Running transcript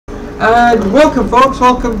And welcome, folks.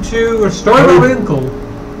 Welcome to a story about my uncle.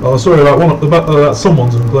 Oh, sorry about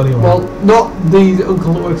someone's uncle anyway. Well, not the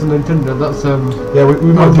uncle that works on Nintendo. That's Yeah,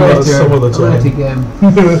 we might do that some other time. Game.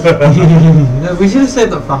 No, we should have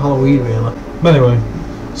saved that for Halloween, really. Anyway,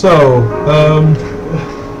 so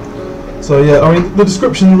yeah, I mean the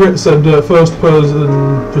description said first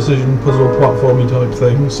person precision puzzle platformy type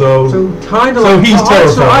thing. So kind of. So like, he's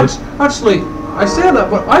terrified. Actually, I say that,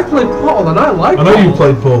 but I played Portal and I like. I know you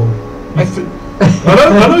played Portal.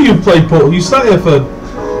 I know you've played Portal. You sat here for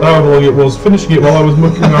however long it was, finishing it while I was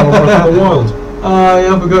mucking around on Breath of the Wild.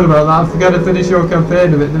 Yeah, I forgot about that. I forgot to finish your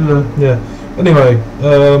campaign of it, didn't I? Yeah. Anyway,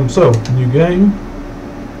 so new game.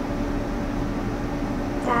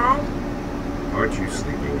 Dad? Aren't you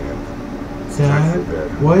sleeping yet?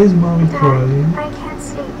 Dad, why is Mommy crying? I can't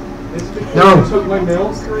sleep. No. Took my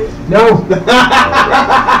nails? No.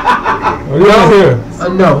 Are you here?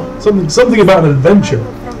 No. Something about an adventure.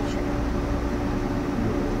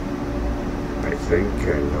 I think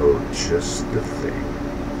I know just the thing.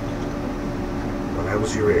 When I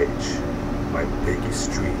was your age, my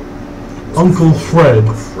biggest dream was Uncle Fred.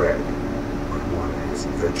 Uncle Fred would want his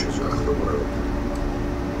adventures around the world.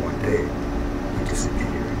 One day, he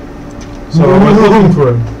disappeared. So we're looking for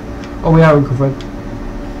him. Oh, we are Uncle Fred.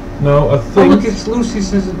 No, I Oh, think. look, it's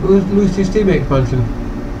Lucy's teammate expansion.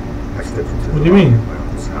 I stepped into What do you mean? my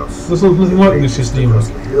uncle's house. This looks nothing like Lucy's team. Across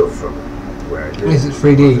the hill from where I lived. Yes, it's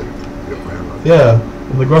 3D. Your grandmother. Yeah,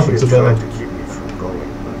 and the graphics She are had tried better. to keep me from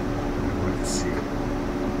going, but I wanted to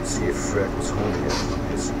see if Fred was home yet from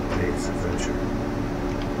his day's adventure.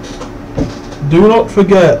 Do not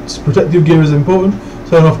forget, protective gear is important.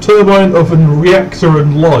 Turn off turbine, oven, reactor,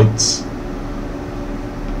 and lights.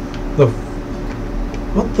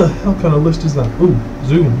 What the hell kind of list is that? Ooh,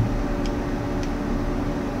 zoom.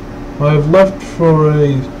 I have left for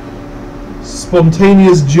a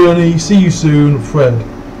spontaneous journey. See you soon, Fred.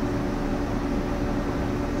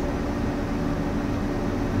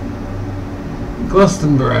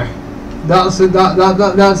 Glastonbury. That's it.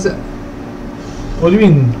 That's it. What do you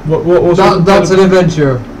mean? What's That's an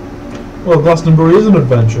adventure. Well, Glastonbury is an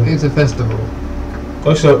adventure. It's a festival.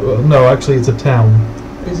 Actually, no. Actually, it's a town.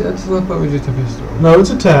 Is it? I thought it was just a festival. No,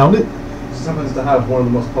 it's a town. It just happens to have one of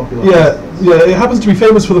the most popular. Yeah, festivals. yeah. It happens to be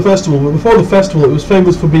famous for the festival, but before the festival, it was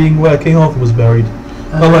famous for being where King Arthur was buried,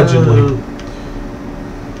 allegedly.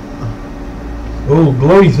 Oh,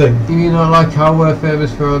 glowy thing. You know, like how we're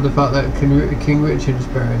famous for the fact that King Richard's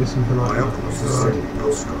buried or something like My that. uncle used to send me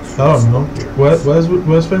postcards. I don't know.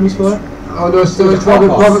 Where's famous for that? Oh no, so it's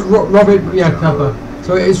Robin, yeah, Kappa.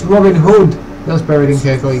 So it's Robin Hood that's buried in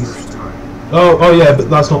Kirklees. Oh yeah, but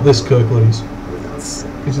that's not this Kirklees.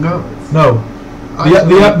 Is it not? No.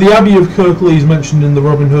 The Abbey of Kirklees mentioned in the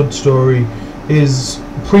Robin Hood story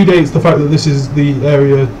predates the fact that this is the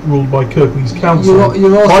area ruled by Kirklees Council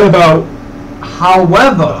You also, by about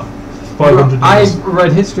however, 500 years. I've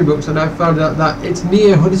read history books and I found out that it's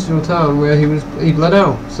near Huddersfield Town where he bled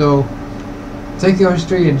out. So take your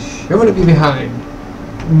history and shove it behind.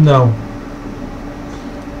 No.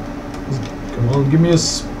 Come on, give me a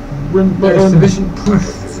sprint There's button. sufficient I proof.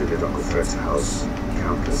 visited Uncle Fred's house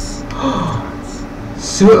countless times.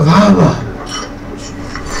 Suit of armor. Which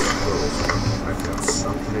usually was closed. I found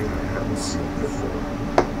something I hadn't seen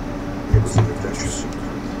before. It was an adventure suit.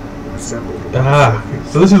 Assembled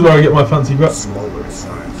So this is where I get my fancy grab. smaller in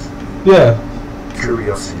size. Yeah.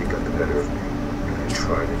 Curiosity got the better of me, and I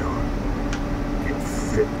tried it on. It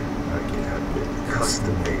fit like it had been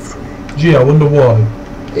custom made for me. Gee, I wonder why.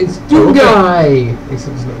 It's Doom Guy!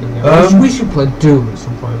 Except it's not Doom Guy. We should play Doom at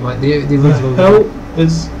some point, like the original. The hell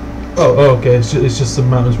is... Oh, okay, it's just some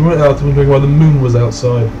mountains. We went out to wondering why the moon was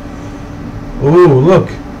outside. Oh, look.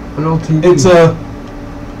 An old TV. It's a...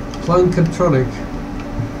 Plankatronic.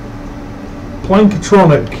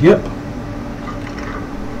 Plankatronic, yep.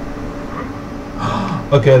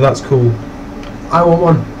 Okay, that's cool. I want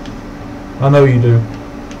one. I know you do.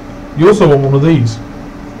 You also want one of these.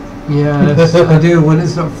 Yes, I do, when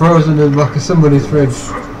it's not frozen in like somebody's fridge.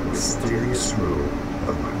 The mysterious room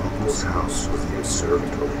of my uncle's house was the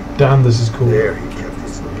observatory. Damn, this is cool. There he kept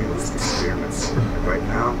his newest experiments, and right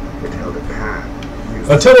now it held a pad.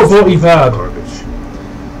 used A teleporty as pad. Garbage.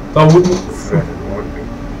 Oh, Fred had warned me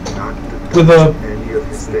not to With touch a- any of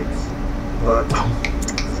his things. But,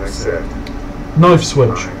 as I said, knife switch.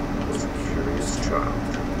 I was a curious child.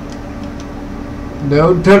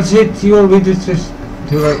 No, touch it, you will be just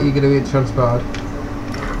too late, you're going to be transpired.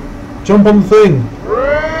 Jump on the thing.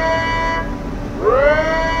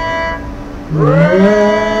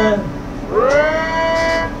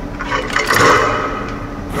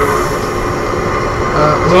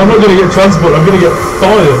 So I'm not going to get transport, I'm going to get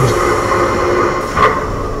fired.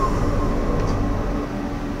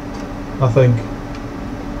 I think.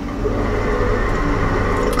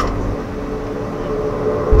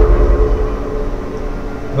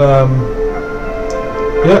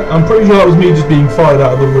 Yeah, I'm pretty sure that was me just being fired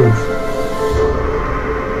out of the roof.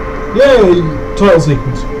 Yay! Title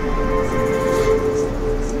sequence.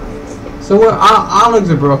 So our legs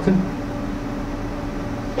are broken.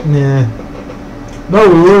 Nah. No,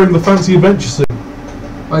 we're wearing the fancy adventure suit.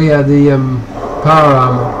 Oh yeah, the power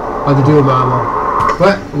armor or the doom armor.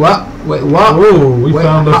 What? Wait, what? Oh, we Wait,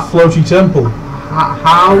 found a floaty temple.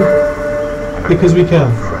 How? Because we can.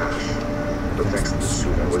 Crash. But thanks to the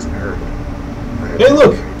suit, I wasn't hurt. Hey,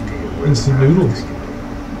 look! Instant noodles.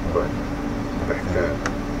 But back then,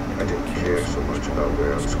 I didn't care so much about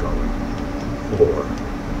where I was going or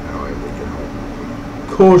how I would get home.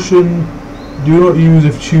 Caution, do not use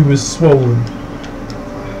if tube is swollen.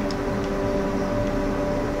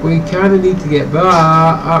 We kind of need to get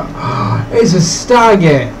back. It's a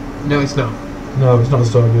Stargate. No, it's not. No, it's not a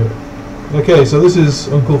Stargate. Okay, so this is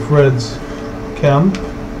Uncle Fred's camp.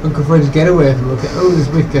 Uncle Fred's getaway. Look at this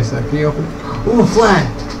briefcase there. Can you open it? Oh, a flare!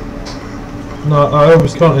 No, I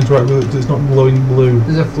obviously can't interact with it because it's not glowing blue.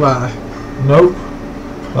 There's a flare. Nope.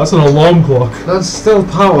 That's an alarm clock. That's still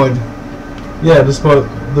powered. Yeah, despite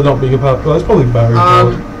there not being a power. Well, it's probably battery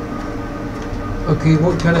powered. Okay,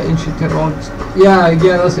 what kind of ancient technology? Yeah,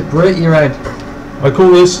 that's it. Break your head. I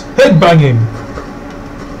call this head banging.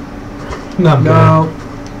 No. I'm No.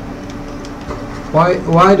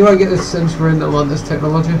 Why do I get this sense we're in Atlantis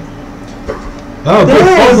technology? Oh, good.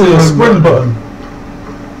 Finally, a sprint button.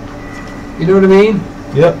 You know what I mean?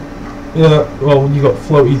 Yep. Yeah. Well, you got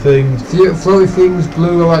floaty things. So you got floaty things,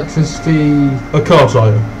 blue electricity. A car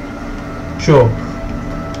tire. Sure.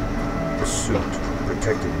 The suit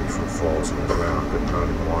protected me from falls on the ground, but not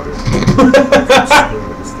in water. I could swim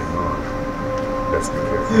with this thing on. Best be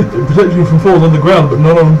careful. It protects you from falls on the ground, but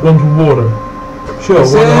not onto water. Sure.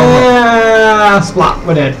 Why not? Splat,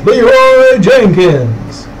 we're dead. Leroy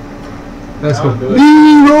Jenkins. Let's go. do it.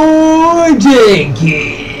 Leroy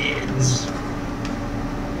Jenkins.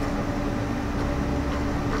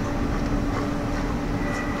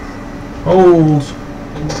 Hold.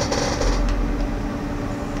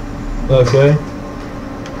 Okay.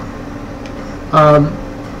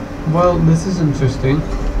 Well, this is interesting.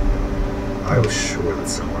 I was sure that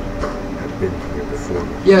someone had been here before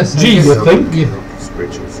me. Yes. Gee, I guess- you think? Yeah. These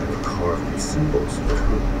bridges and carved these symbols, but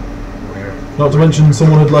who? Where? Not to mention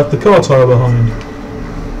someone had left the car tire behind.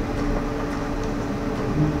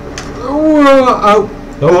 Oh,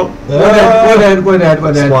 Oh, we're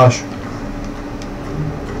dead. Splash.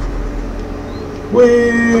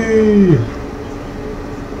 Whee!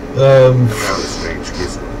 I found a strange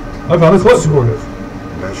gizmo. I found a Some sort collectible.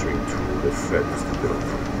 of measuring tool that Fred was to build.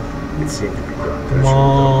 It seemed to be done Come measuring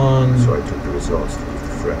on. done, so I took the results to give to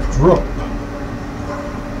Fred. Drop.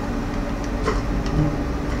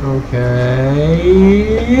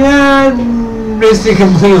 okay. And missed it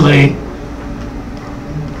completely.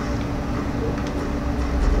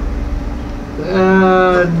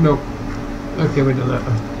 Nope. Okay, we done that.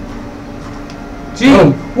 Gee,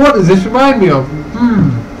 Oh. what does this remind me of?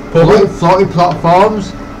 Puzzle? Floaty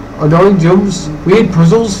platforms, annoying jumps, weird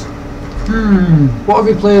puzzles. What have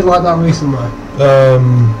you played like that recently?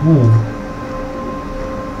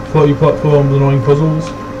 Floaty platforms, annoying puzzles.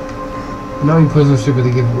 Annoying puzzles should be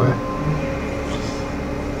the giveaway.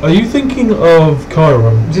 Are you thinking of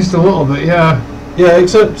Cairo? Just a little bit, yeah. Yeah,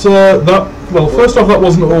 except that. Well, first off, that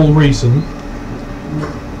wasn't all recent.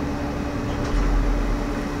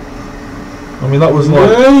 I mean, that was like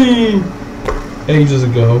ages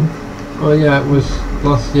ago. Oh yeah, it was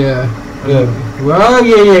last year. Yeah. Well,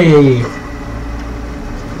 yeah.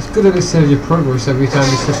 It's good that it saves your progress every time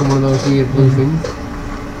you step on one of those weird blue things.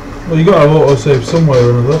 Well, you got to have autosave somewhere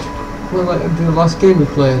or another. Well, like the last game we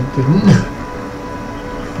played, didn't?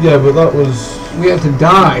 Yeah, but that was. We had to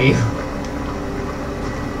die.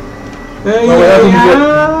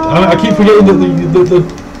 I keep forgetting that the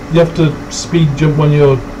you have to speed jump when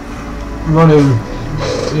you're running.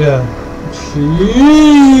 Yeah.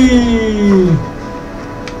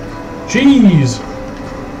 Cheese.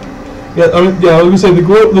 Yeah, I mean, yeah. I was gonna say the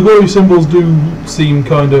glory symbols do seem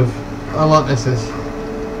kind of. I like this.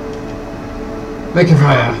 Make a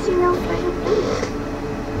fire. Did you know Fred had been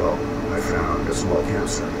there? Well, I found a small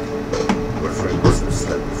campsite where Fred must have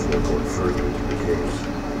slept before going further into the caves.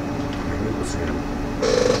 I knew it was him,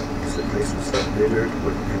 because the place was littered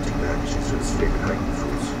with empty packages of his favorite hiking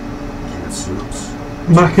foods. Canned soups.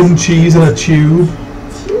 Mac and cheese in a tube.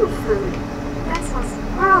 Tube food. That sounds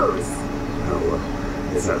gross. No,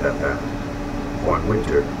 it's not that bad. One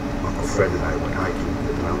winter, Uncle Fred and I went hiking in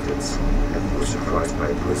the mountains, and we were surprised by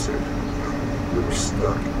a blizzard. We were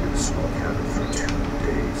stuck in a small cabin for 2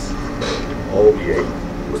 days. All we ate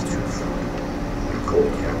was tuna food. And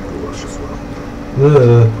cold cat goulash as well.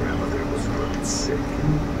 Grandmother was running sick,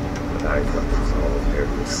 but I thought it was all very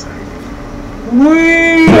exciting.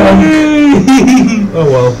 Whee! Oh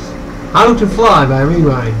well. How to fly by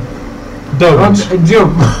rewind. Don't. Run and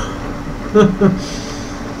jump.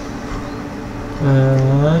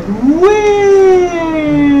 And whee!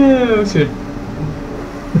 Oh shit.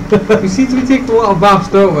 We seem to be taking a lot of baths,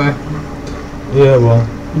 don't we? Yeah, well.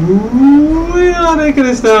 We're not making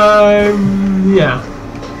this time. Yeah.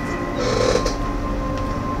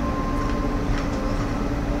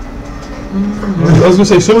 I was going to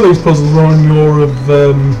say, some of these puzzles are on your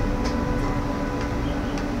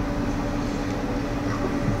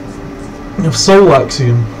of Soul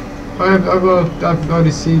Axiom. I've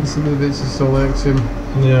already seen some of the bits of Soul Axiom.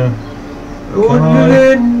 Yeah. Oh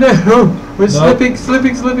no! We're slipping.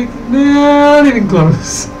 No, not even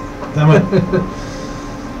close. Damn it.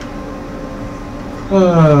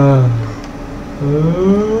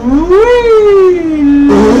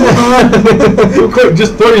 Quick,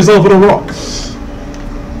 just throw yourself on a rock.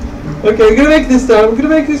 Okay, I'm gonna make this time.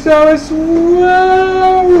 I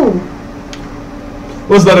swear.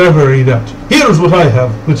 Was that ever read out? Here's what I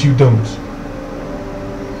have, but you don't.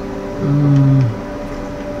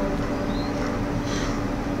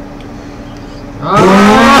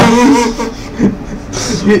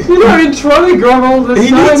 You're not even trying to grab all this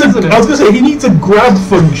time, isn't it? I was going to say, he needs a grab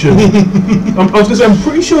function. I was going to say, I'm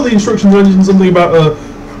pretty sure the instructions mentioned something about a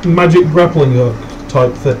magic grappling hook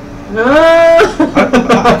type thing. I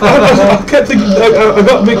kept thinking, I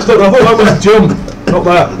got mixed up. I thought that was jump, not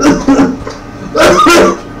that.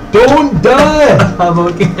 Don't die! I'm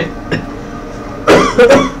okay.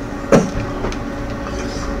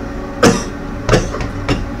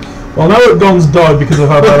 Well, now that Gon's died because of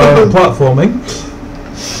how bad I am at platforming.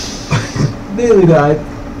 Nearly died.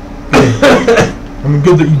 I mean,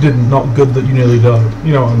 good that you didn't, not good that you nearly died.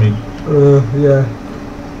 You know what I mean? Yeah.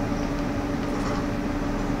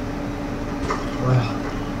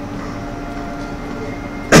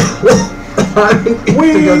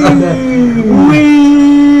 Whee!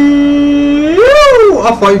 I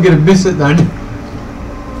thought you were going to miss it then.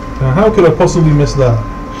 Now, how could I possibly miss that?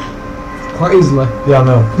 Quite easily. Yeah, I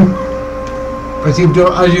know. As you've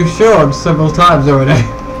shown several times already.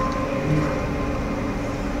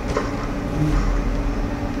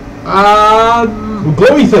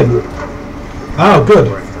 Glowy thing! Oh, good.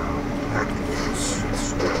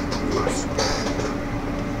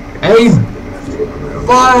 Aim!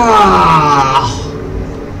 Fire!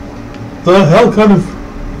 The hell kind of...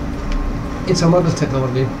 It's a ladder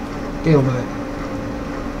technology. Deal with it.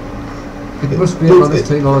 It must be a ladder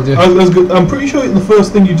technology. I'm pretty sure the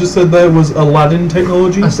first thing you just said there was Aladdin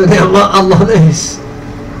technology. I said Atlantis.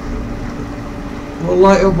 Will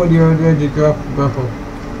light up when you're on the edge of grapple.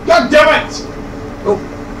 God damn it! Oh.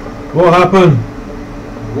 What happened?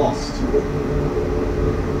 Lost.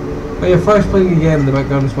 Oh yeah, Fire's playing a game in the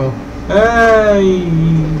background as well. Hey!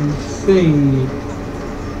 See.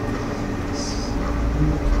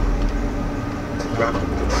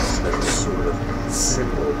 Sort of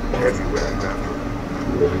simple everywhere around.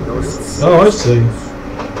 Oh, I see. I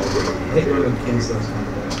hate when them kings those kind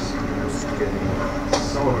of things.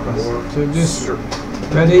 So impressive. So just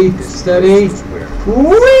ready, steady.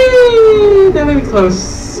 Whee! Not even close.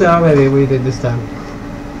 So maybe we did this time.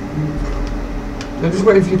 I'm just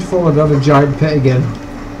waiting for you to fall down a giant pit again.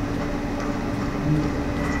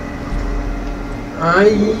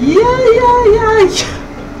 Yeah.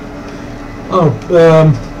 Oh,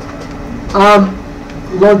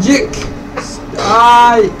 logic.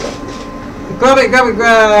 Grab it.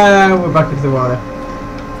 We're back into the water.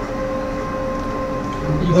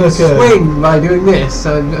 You can swing by doing this.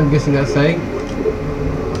 I'm guessing that's saying.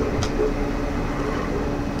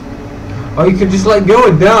 Or you can just let go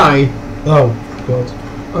and die. Oh, God.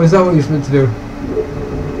 Oh, is that what you're meant to do?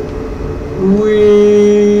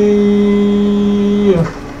 Whee!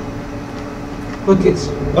 Look, it's...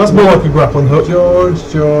 That's more like a grappling hook.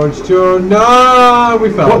 George. No, we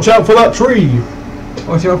fell. Watch out for that tree.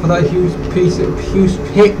 Watch out for that huge piece of Puce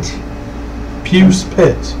pit. Puce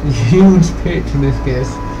pit. Huge pit in this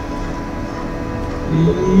case.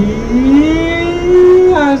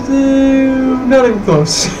 Not even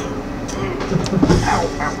close.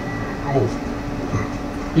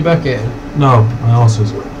 You back in? No, my arse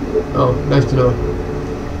is. Oh, nice to know.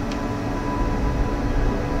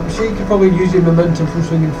 I'm sure you could probably use your momentum from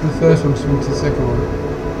swinging from the first one to swing to the second one.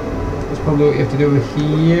 That's probably what you have to do over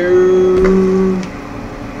here.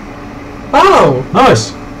 Oh!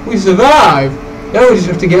 Nice! We survived! Now we just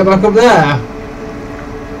have to get back up there.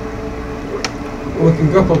 We can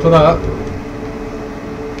grapple to that.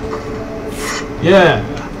 Yeah.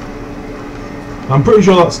 I'm pretty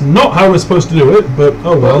sure that's not how we're supposed to do it, but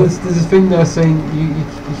oh well. There's a thing there saying you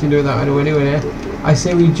can do that anyway. I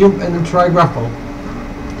say we jump and then try grapple.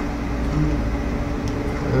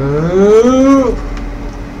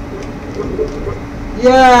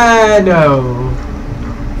 Yeah, no.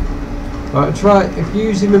 Right, try. If you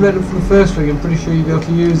use the momentum from the first swing, I'm pretty sure you'll be able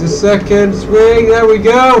to use the second swing. There we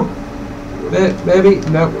go. Maybe.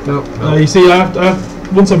 No. You see,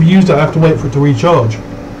 once I've used it, I have to wait for it to recharge.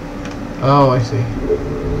 Oh, I see.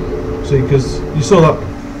 See, because you saw that.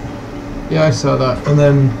 Yeah, I saw that. And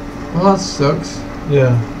then. Well, that sucks.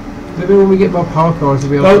 Yeah. Maybe when we get more power cores,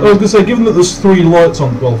 we'll be able I to... was going to say, given that there's 3 lights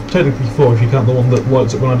on, well, technically 4 if you count the one that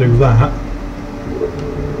lights up when I do that.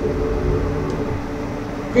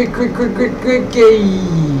 Quick.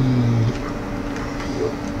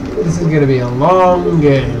 This is going to be a long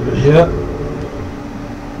game. Yeah.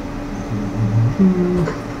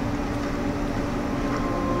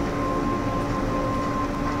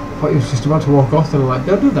 I thought he was just about to walk off and I'm like,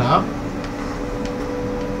 don't do that.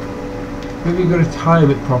 Maybe you've got to time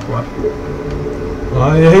it properly.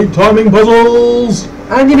 I hate timing puzzles!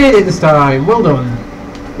 And you did it this time, well done.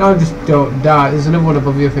 Now just don't die, there's another one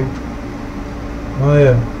above you I think. Oh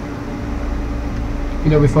yeah. You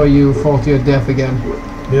know, before you fall to your death again.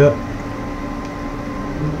 Yeah.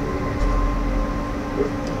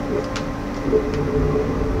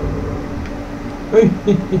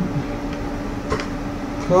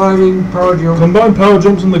 Climbing, power jump. Combine power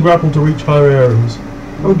jumps and the grapple to reach higher areas.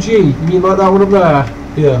 Oh gee, you mean like that one up there?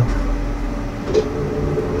 Yeah.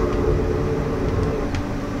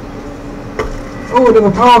 Oh,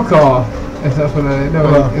 another power core! If that's what I... No,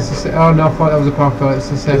 Oh. it's a... Oh no, I thought that was a power core, it's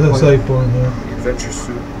a save It's a point. save point, yeah. The adventure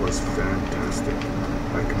suit was fantastic.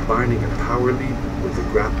 By combining a power leap with a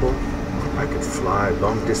grapple, I could fly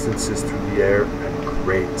long distances through the air at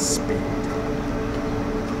great speed.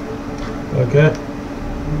 Okay.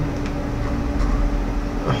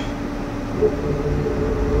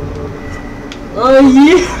 Oh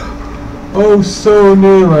yeah! Oh, so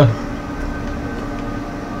nearly.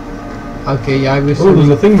 Okay, yeah, I was... Oh, there's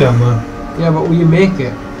a thing down there. Yeah, but will you make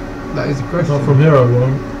it? That is the question. Not from here, I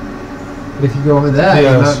won't. But if you go over there, you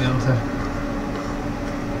Yes. might be able to.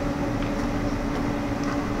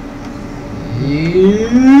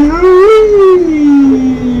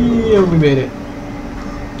 Yeah, we made it.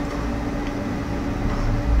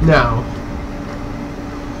 Now,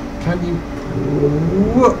 can you?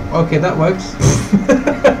 Whoa, okay, that works.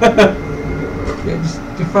 Yeah, just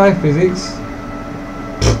defy physics.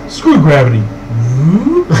 Screw gravity.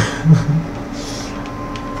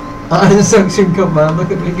 I'm the suction cup man.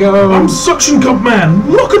 Look at me go. I'm suction cup man.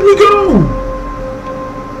 Look at me go.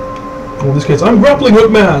 In this case, I'm grappling hook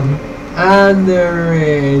man. And there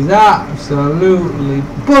is absolutely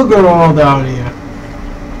bugger all down here.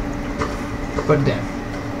 But death.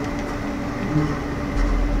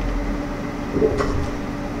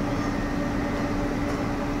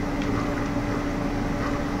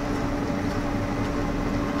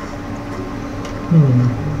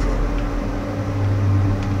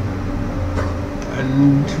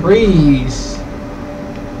 And trees.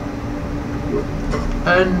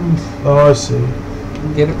 And Oh, I see.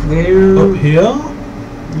 get up there. Up here?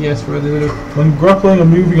 Yes, where the When grappling a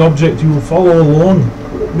moving object, you will follow along.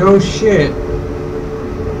 no shit.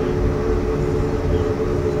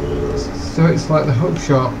 So it's like the hook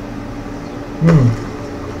shot.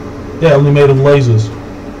 Yeah, only made of lasers,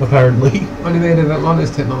 apparently. Only made of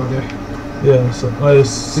Atlantean technology. Yeah, so I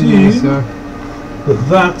assume So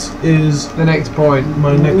that is the next point.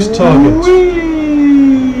 my next target.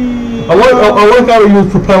 Whee! I like how he was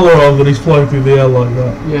propeller on and he's flying through the air like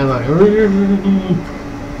that. Yeah, like.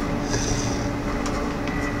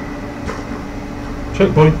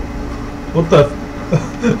 Checkpoint. What the?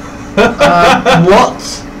 What?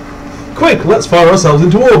 Quick, let's fire ourselves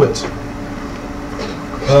into orbit.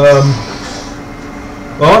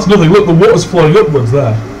 Well, that's nothing. Look, the water's flowing upwards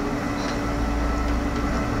there.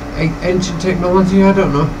 Ancient technology? I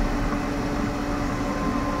don't know.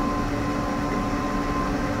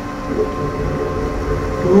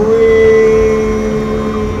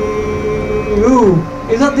 Whee! Ooh,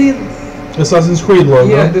 is that the? Assassin's Creed logo.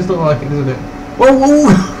 Yeah, it does look like it, doesn't it? Whoa, whoa!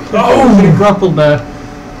 Oh! You grappled there.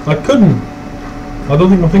 I couldn't. I don't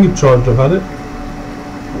think my finger charged. I've had it.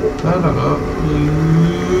 I don't know.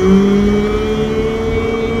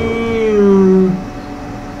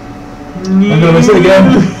 I'm gonna miss it again.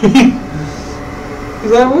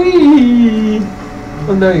 Is that wee?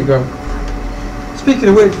 Oh, there you go. Speaking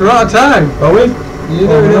of which, we're out of time. Are we? You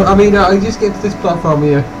never know. I mean, I just get to this platform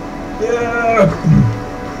here. Yeah.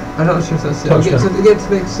 I'm not sure if that's it. I'll get to the next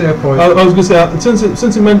point. I was going to say,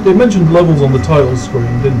 since it mentioned levels on the title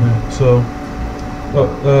screen, didn't it? So,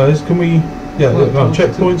 can we? Yeah,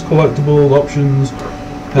 checkpoints, collectible options.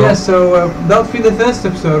 Yeah, so that's been the first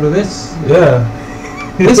episode of this. Yeah.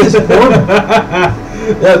 This is fun.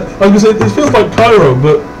 Yeah, I was going to say, it feels like Cairo,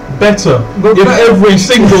 but better. But in better. every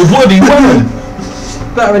single bloody way.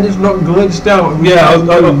 Better when it's not glitched out.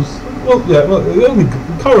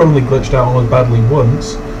 Cairo only glitched out on us badly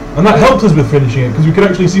once. And that helped us with finishing it, because we could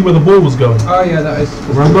actually see where the ball was going. Oh yeah, that is.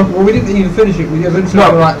 Remember? Well, we didn't even finish it. We eventually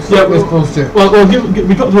were like, this bullshit. Well,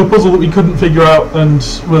 we got to a puzzle that we couldn't figure out and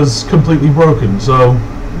was completely broken, so...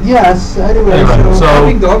 Yes, anyway so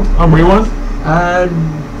I'm Dog. I'm Rewind. And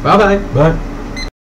bye-bye. Bye.